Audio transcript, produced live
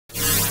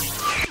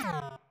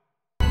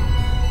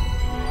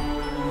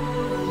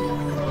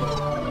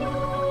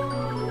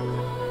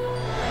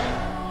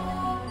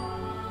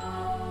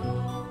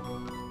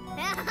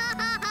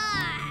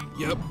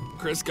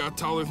Chris got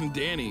taller than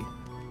Danny.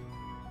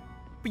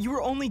 But you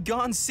were only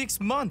gone 6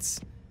 months.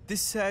 This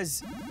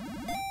says...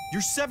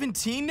 You're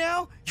 17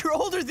 now? You're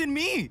older than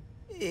me!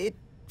 It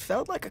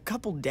felt like a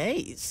couple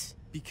days.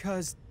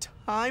 Because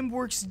time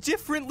works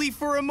differently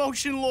for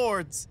emotion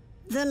lords.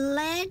 The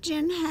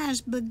legend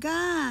has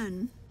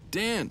begun.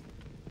 Dan,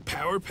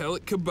 power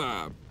pellet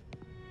kebab.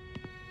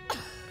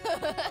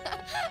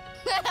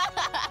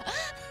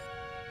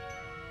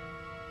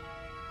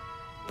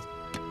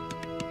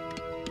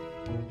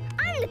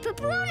 I'm the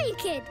pepperoni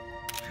kid.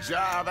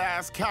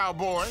 Job-ass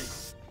cowboy.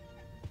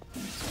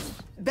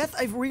 Beth,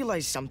 I've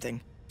realized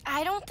something.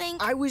 I don't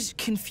think... I was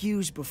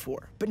confused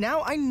before, but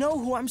now I know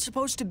who I'm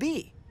supposed to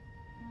be.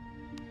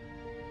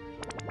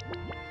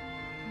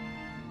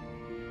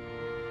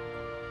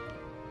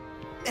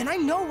 And I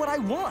know what I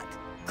want.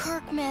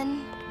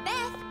 Kirkman.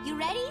 Beth, you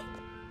ready?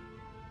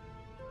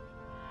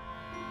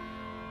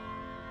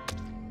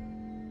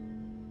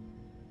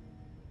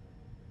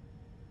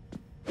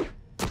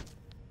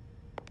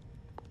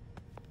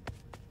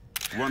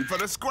 One for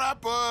the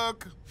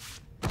scrapbook.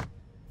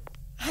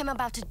 I'm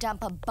about to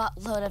dump a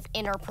buttload of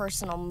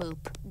interpersonal moop.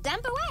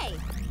 Dump away.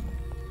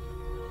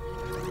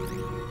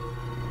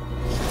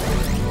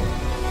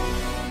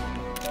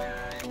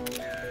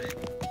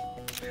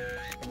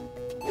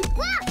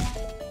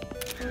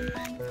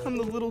 I'm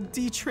the little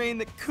D-train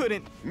that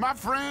couldn't. My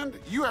friend,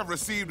 you have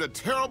received a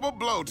terrible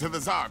blow to the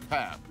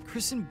Zarpap.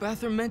 Chris and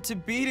Beth are meant to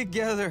be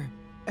together.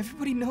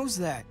 Everybody knows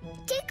that.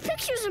 Take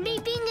pictures of me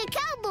being a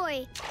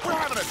cowboy. We're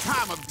having a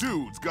time of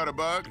dudes,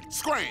 Gutterbug.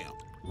 Scram.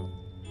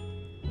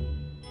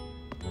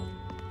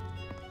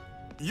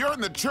 You're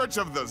in the church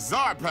of the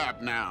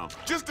Zarpap now.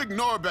 Just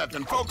ignore Beth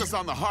and focus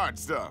on the hard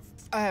stuff.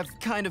 I have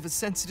kind of a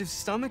sensitive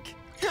stomach.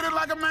 Hit it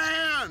like a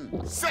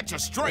man. Set you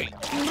straight.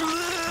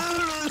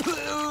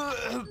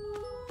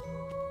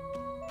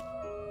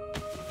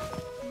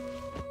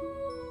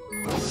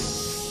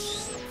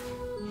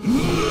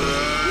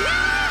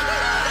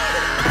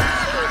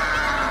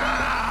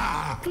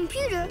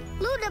 Computer,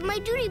 load up my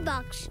duty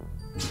box.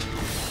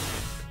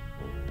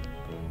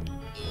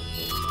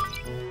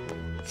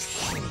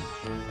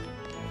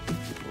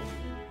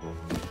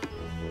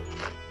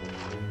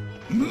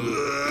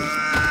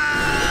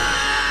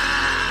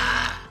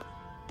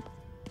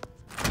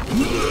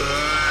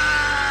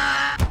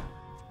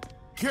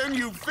 Can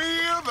you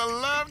feel the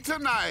love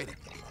tonight?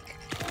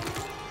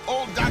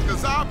 Old Dr.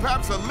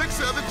 Zarpap's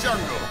elixir of the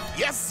jungle.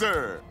 Yes,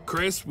 sir.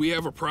 Chris, we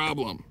have a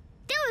problem.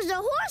 There was a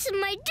horse in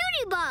my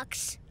duty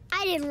box.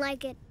 I didn't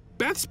like it.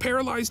 Beth's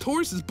paralyzed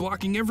horse is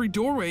blocking every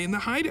doorway in the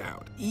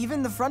hideout.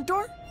 Even the front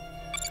door?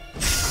 Yep,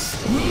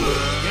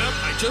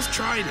 I just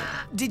tried it.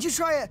 Did you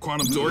try a...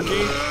 Quantum door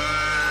key?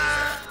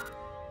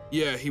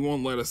 Yeah, he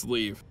won't let us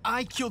leave.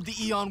 I killed the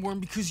Eon Worm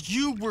because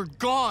you were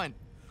gone.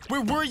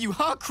 Where were you,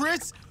 huh,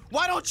 Chris?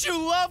 Why don't you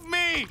love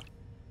me?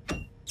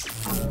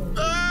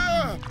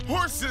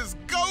 Horse's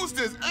ghost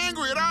is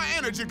angry at our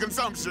energy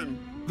consumption.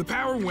 The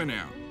power went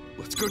out.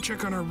 Let's go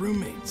check on our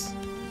roommates.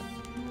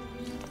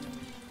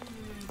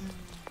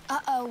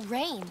 Uh-oh,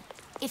 Rain.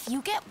 If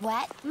you get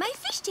wet... My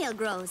fishtail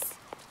grows.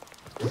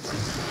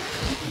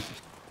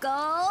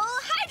 Go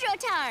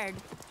Hydrotard!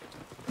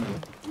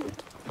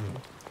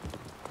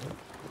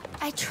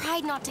 I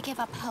tried not to give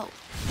up hope.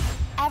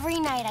 Every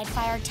night I'd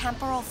fire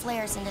temporal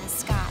flares into the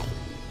sky,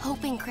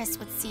 hoping Chris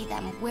would see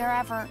them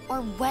wherever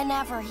or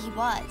whenever he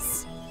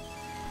was.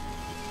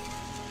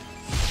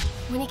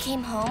 When he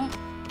came home,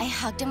 I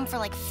hugged him for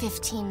like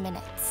 15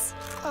 minutes.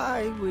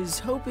 I was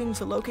hoping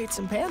to locate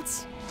some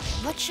pants.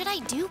 What should I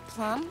do,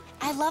 Plum?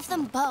 I love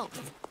them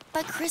both.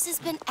 But Chris has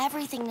been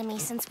everything to me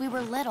since we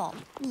were little.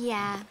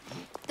 Yeah,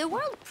 the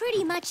world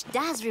pretty much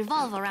does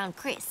revolve around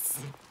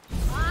Chris.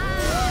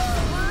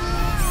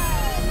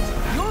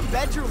 Your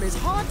bedroom is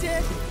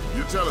haunted.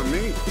 You're telling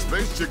me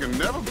Space Chicken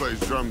never plays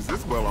drums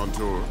this well on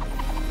tour.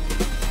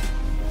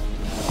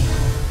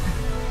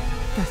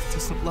 Beth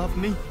doesn't love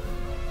me.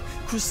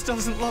 Chris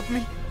doesn't love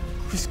me.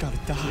 Chris gotta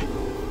die.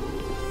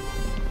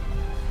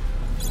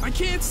 I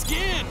can't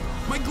scan!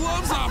 My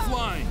glove's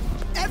offline!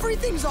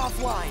 Everything's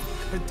offline.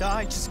 Gotta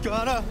die, just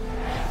gotta.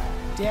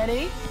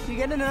 Danny, you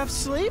getting enough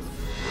sleep?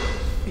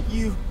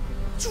 You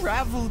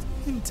traveled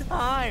in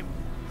time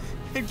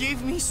and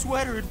gave me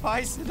sweater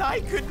advice that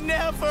I could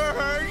never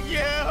hurt you.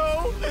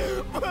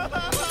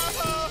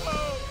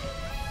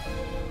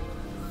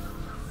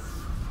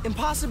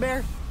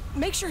 Impossible.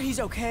 Make sure he's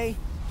okay.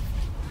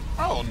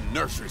 Oh,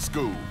 nursery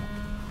school.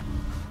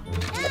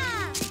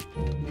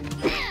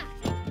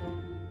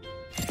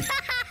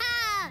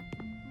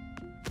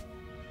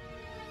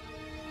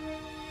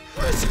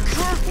 Chris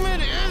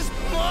Kirkman is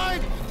my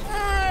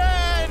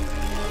friend!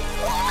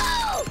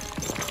 Whoa!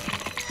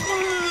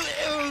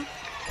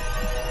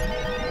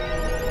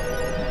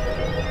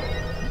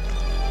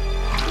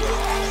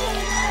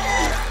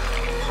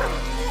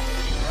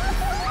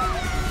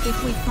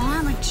 If we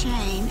form a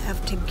chain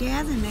of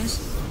togetherness,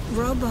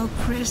 Robo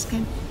Chris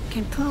can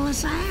pull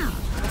us out.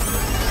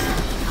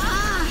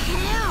 Ah,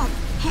 help!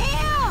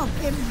 Help!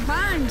 It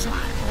burns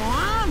like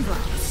lava.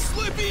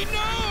 Slippy,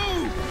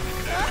 no!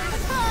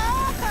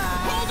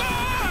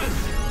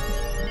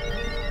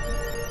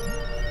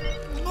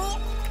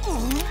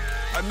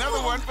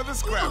 another one for the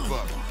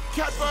scrapbook.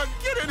 Catbug,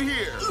 get in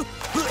here.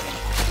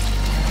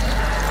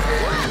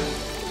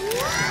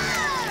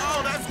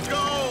 Oh, that's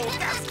gold.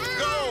 That's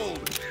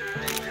gold.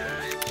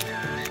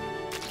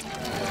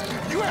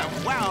 You have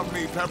wowed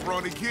me,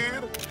 Pepperoni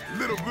Kid.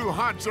 Little Blue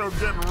Honcho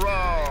getting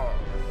raw.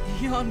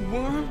 Eon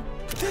Worm?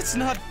 That's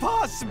not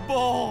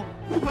possible.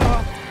 The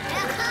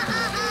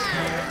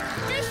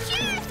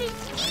sheriff is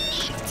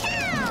in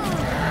town!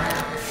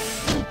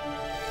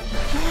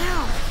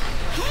 Help!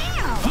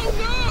 Help! Oh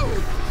no!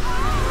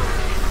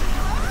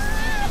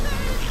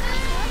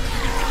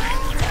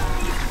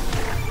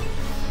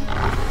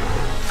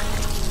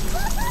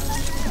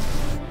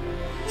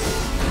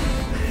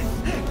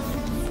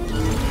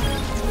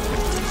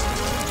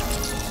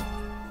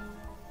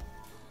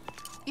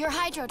 You're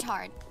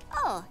hydrotard.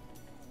 Oh,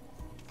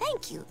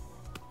 thank you.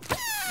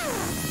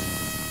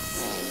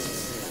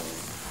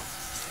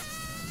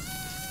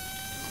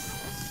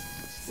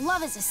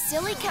 Love is a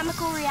silly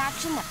chemical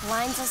reaction that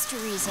blinds us to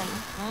reason.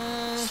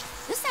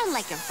 You sound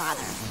like your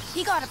father.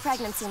 He got a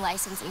pregnancy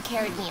license and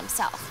carried me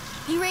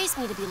himself. He raised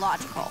me to be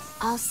logical.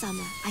 All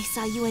summer, I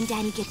saw you and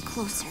Danny get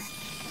closer,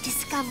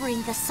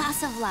 discovering the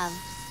sauce of love.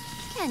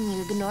 Can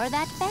you ignore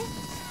that,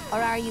 Beth?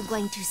 Or are you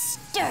going to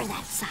stir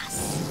that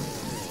sauce?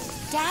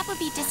 Dad would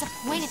be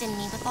disappointed in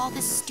me with all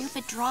this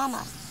stupid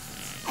drama.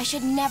 I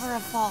should never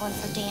have fallen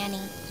for Danny.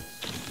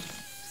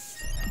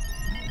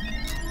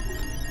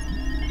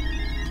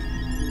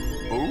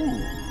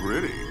 Ooh,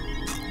 pretty.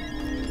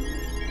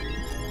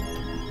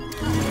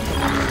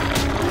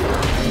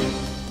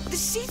 The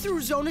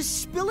see-through zone is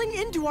spilling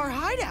into our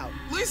hideout.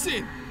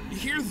 Listen, you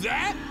hear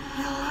that?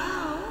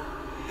 Hello?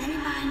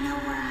 Anybody know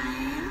where I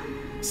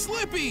am?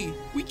 Slippy,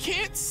 we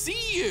can't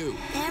see you.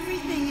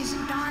 Everything is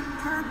dark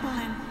purple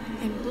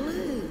and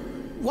blue.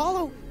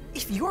 Wallow,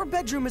 if your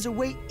bedroom is a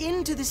way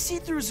into the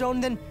see-through zone,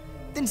 then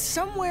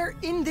somewhere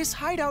in this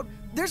hideout,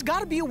 there's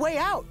gotta be a way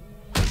out.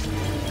 I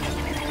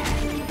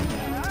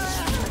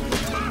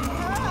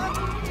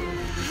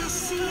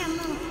see a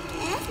little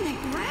ethnic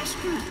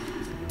restaurant.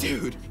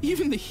 Dude,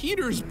 even the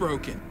heater's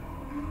broken.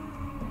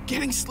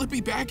 Getting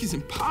Slippy back is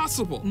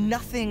impossible.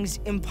 Nothing's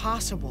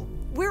impossible.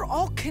 We're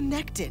all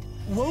connected,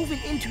 woven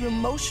into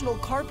emotional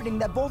carpeting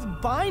that both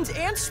binds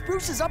and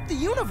spruces up the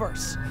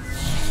universe.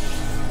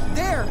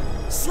 There,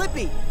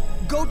 Slippy,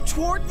 go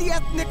toward the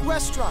ethnic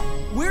restaurant.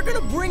 We're gonna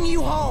bring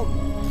you home.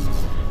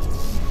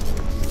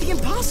 The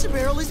imposter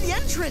barrel is the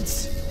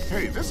entrance.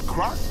 Hey, this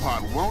crock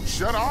pot won't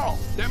shut off.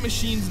 That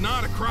machine's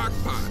not a crock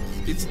pot.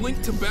 It's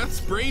linked to Beth's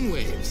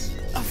brainwaves.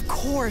 Of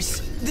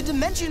course, the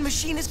dimension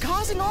machine is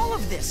causing all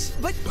of this,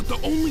 but But the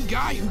only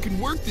guy who can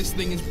work this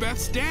thing is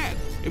Beth's dad,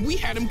 and we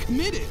had him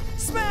committed.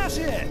 smash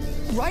it!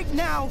 Right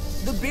now,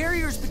 the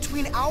barriers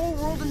between our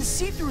world and the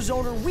see-through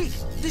zone are weak.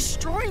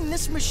 Destroying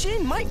this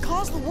machine might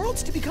cause the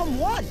worlds to become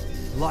one.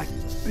 Like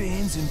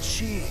beans and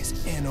cheese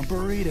in a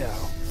burrito.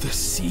 The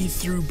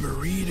see-through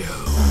burrito.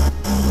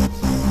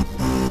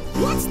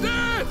 What's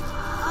that?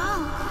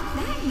 Oh,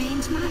 that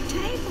means my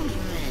table's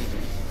ready.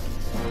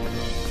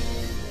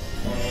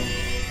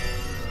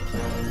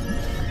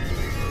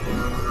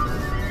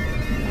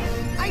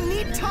 I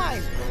need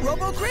time.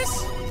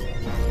 Robo-Chris?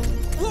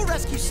 We'll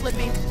rescue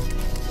Slippy.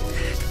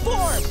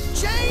 Form!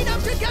 Chain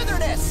of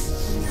togetherness!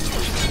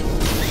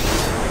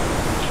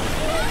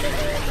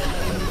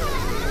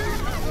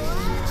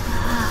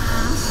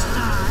 I'll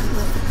start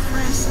with the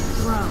crescent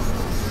row.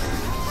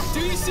 Do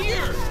you see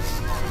her?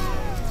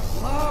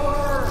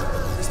 Flower!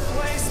 This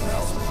place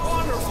smells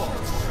wonderful.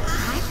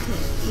 I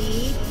could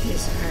eat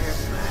this herb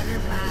butter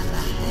by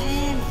the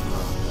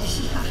handful.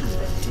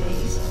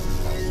 Jean-Baptiste.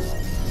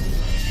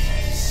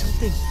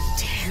 Something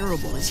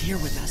terrible is here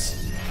with us.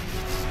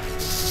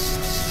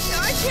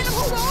 I can't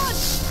hold on!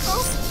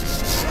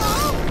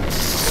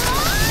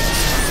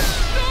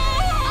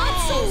 I'm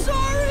so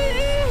sorry!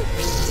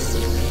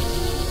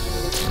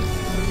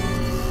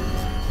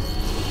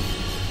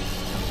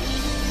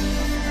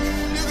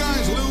 You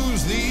guys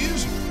lose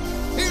these?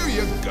 Here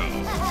you go.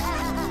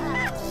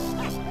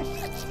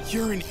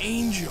 You're an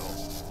angel.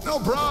 No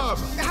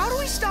problem. How do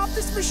we stop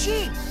this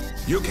machine?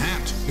 You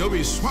can't. You'll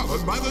be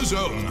swallowed by the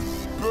zone.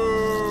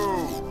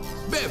 Boo!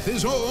 Beth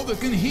is all that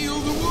can heal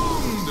the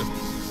wound.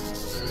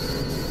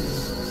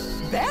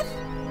 Beth?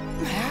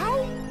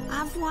 How?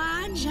 Au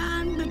revoir,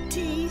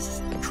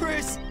 Jean-Baptiste.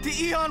 Chris, the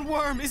Eon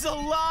Worm is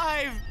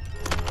alive!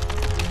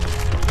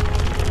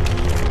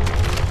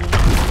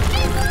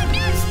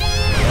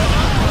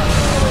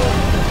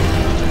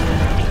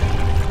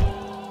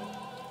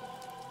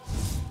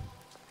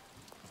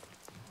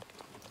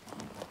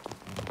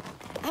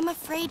 I'm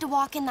afraid to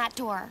walk in that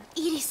door.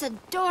 It is a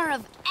door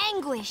of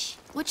anguish.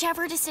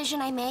 Whichever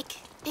decision I make,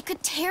 it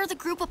could tear the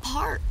group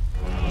apart.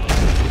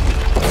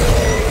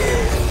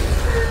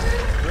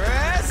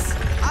 Chris,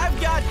 I've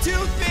got 2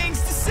 things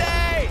to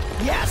say!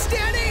 Yes,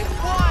 Danny?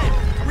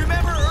 1,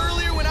 remember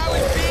earlier when I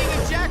was being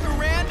a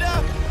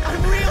jacaranda?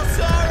 I'm real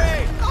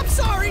sorry! I'm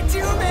sorry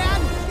too,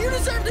 man! You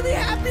deserve to be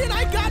happy and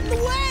I got in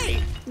the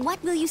way!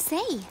 What will you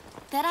say?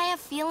 That I have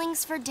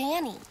feelings for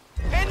Danny.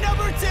 And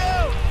number 2,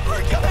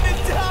 we're gonna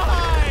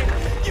die!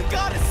 You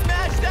gotta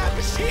smash that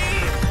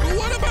machine! But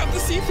what about the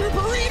see-through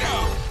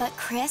burrito? But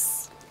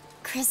Chris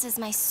is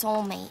my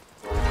soulmate.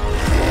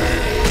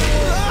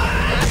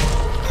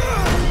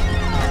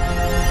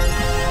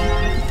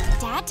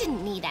 Dad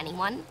didn't need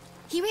anyone.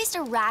 He raised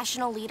a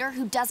rational leader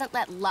who doesn't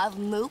let love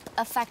moop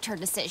affect her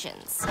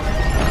decisions.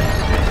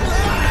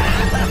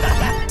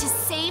 To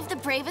save the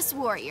Bravest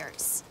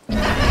Warriors,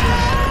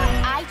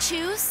 I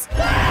choose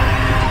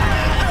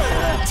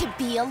to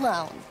be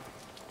alone.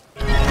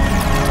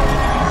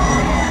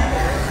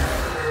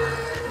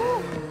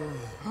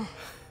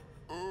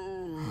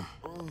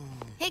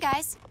 Hey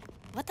guys,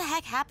 what the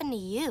heck happened to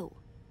you?